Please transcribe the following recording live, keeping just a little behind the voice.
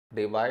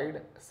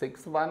Divide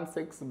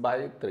 616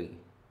 by 3.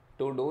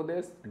 To do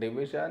this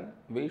division,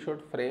 we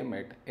should frame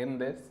it in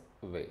this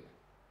way.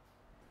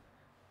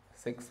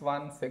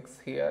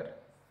 616 here,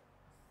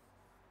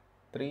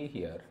 3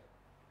 here.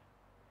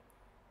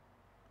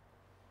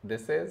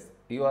 This is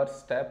your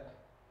step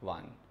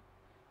 1.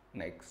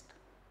 Next,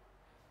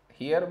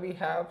 here we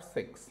have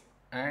 6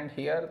 and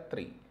here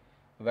 3.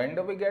 When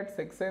do we get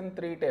 6 in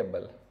 3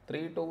 table?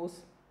 3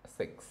 2's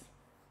 6.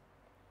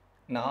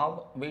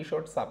 Now we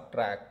should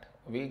subtract.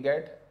 We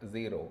get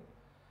 0.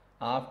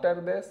 After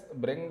this,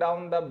 bring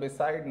down the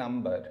beside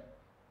number.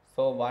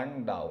 So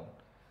 1 down.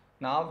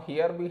 Now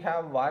here we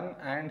have 1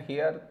 and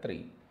here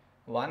 3.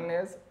 1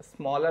 is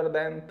smaller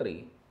than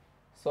 3.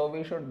 So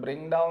we should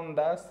bring down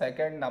the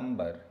second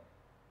number.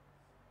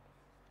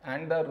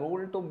 And the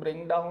rule to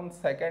bring down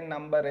second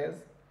number is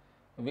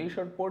we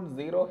should put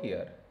 0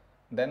 here.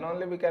 Then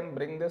only we can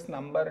bring this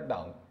number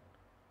down.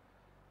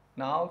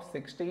 Now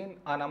 16,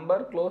 a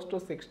number close to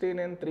 16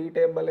 in 3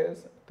 table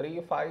is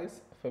 3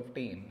 5's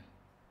 15.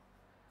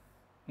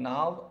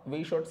 Now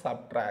we should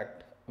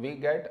subtract. We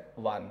get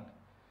 1.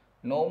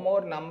 No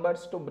more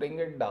numbers to bring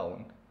it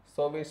down.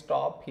 So we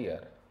stop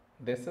here.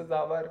 This is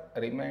our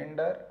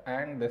remainder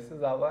and this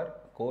is our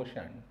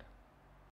quotient.